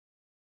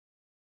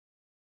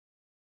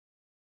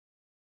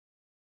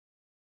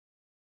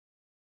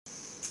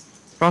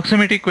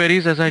Proximity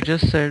queries, as I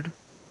just said,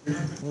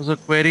 was a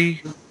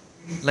query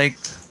like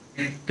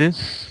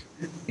this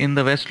in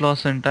the Westlaw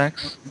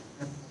syntax.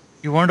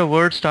 You want a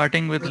word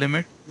starting with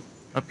limit,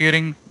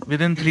 appearing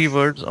within 3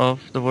 words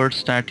of the word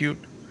statute,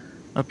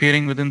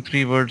 appearing within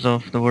 3 words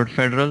of the word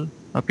federal,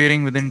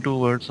 appearing within 2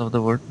 words of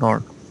the word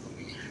tort.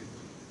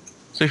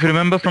 So if you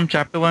remember from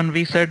chapter 1,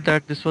 we said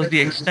that this was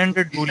the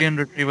extended Boolean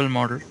retrieval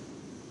model.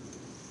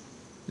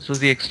 This was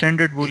the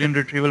extended Boolean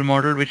retrieval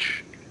model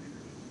which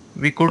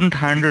we couldn't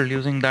handle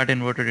using that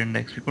inverted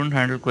index. We couldn't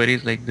handle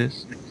queries like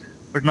this.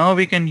 But now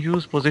we can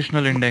use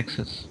positional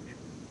indexes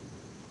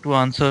to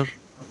answer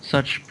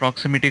such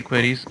proximity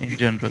queries in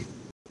general.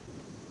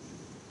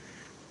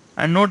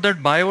 And note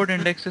that byword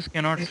indexes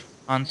cannot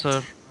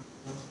answer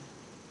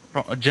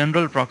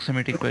general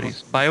proximity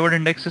queries. Byword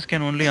indexes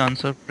can only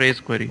answer phrase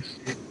queries.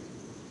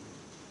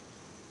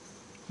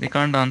 They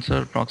can't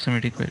answer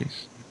proximity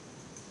queries.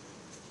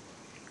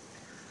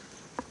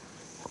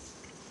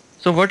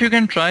 So what you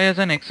can try as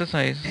an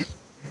exercise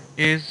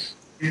is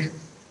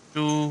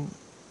to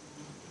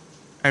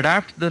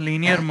adapt the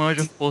linear merge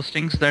of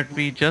postings that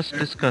we just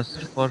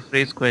discussed for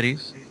phrase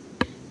queries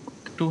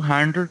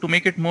to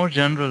make it more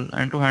general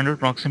and to handle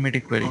proximity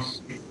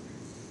queries.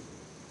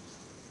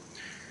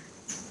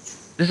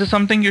 This is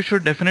something you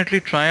should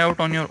definitely try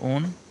out on your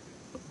own,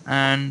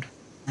 and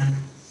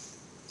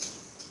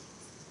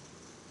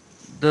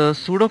the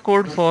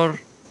pseudocode for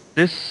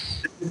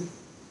this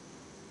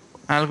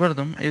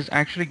algorithm is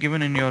actually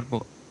given in your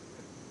book.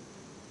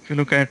 If you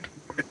look at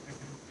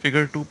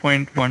figure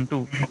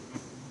 2.12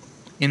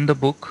 in the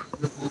book,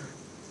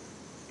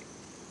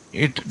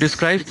 it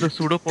describes the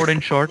pseudocode in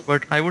short,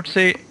 but I would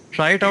say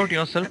try it out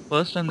yourself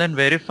first and then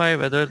verify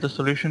whether the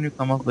solution you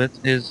come up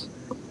with is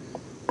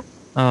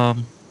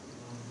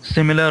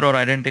similar or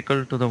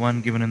identical to the one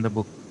given in the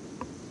book.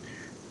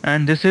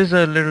 And this is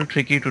a little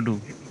tricky to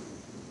do.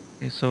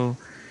 Okay, so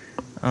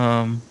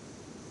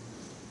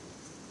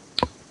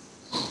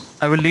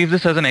I will leave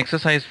this as an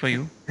exercise for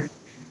you.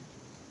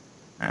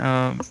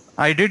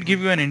 I did give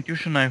you an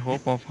intuition, I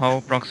hope, of how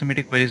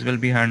proximity queries will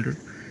be handled.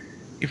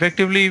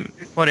 Effectively,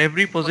 for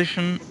every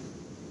position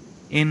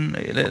in,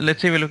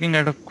 let's say we're looking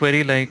at a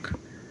query like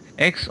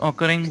X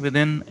occurring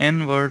within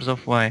n words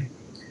of Y.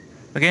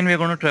 Again, we're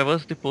going to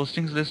traverse the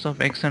postings list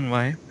of X and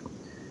Y.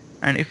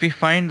 And if we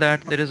find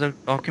that there is a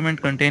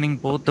document containing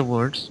both the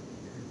words,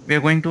 we are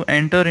going to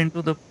enter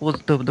into the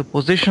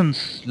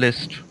positions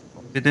list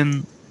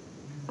within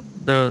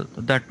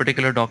that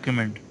particular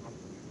document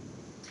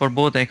for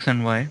both X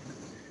and Y.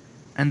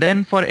 And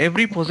then for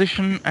every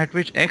position at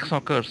which X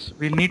occurs,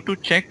 we'll need to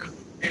check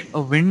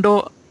a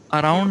window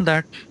around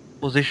that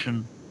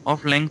position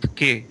of length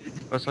K,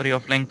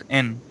 of length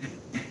N,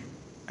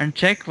 and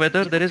check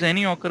whether there is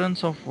any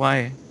occurrence of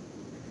Y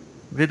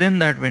within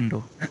that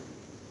window.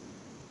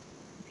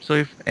 So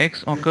if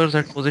X occurs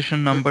at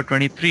position number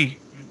 23,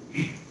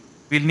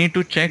 we'll need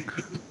to check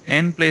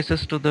n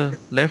places to the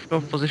left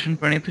of position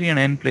 23 and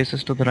n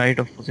places to the right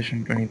of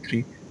position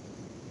 23,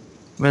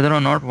 whether or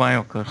not Y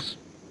occurs.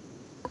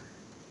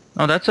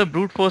 Now that's a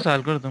brute force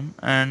algorithm,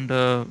 and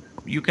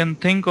you can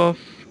think of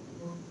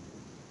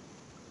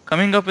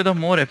coming up with a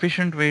more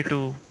efficient way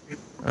to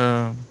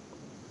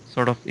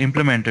sort of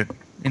implement it.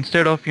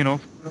 Instead of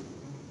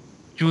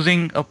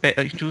choosing a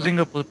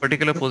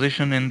particular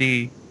position in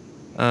the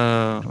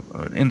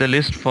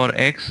list for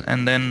X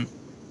and then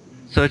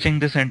searching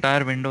this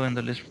entire window in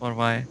the list for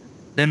Y,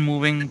 then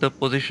moving the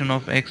position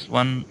of X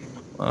one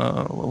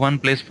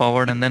place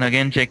forward and then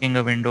again checking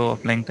a window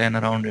of length n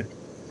around it.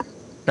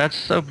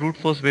 That's a brute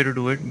force way to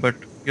do it, but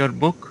your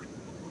book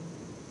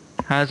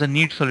has a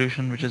neat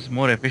solution which is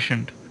more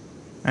efficient,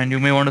 and you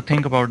may want to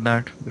think about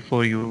that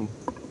before you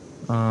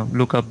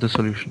look up the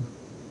solution.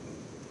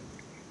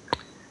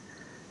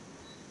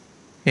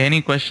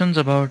 Any questions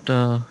about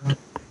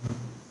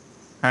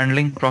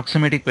handling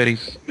proximity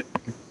queries?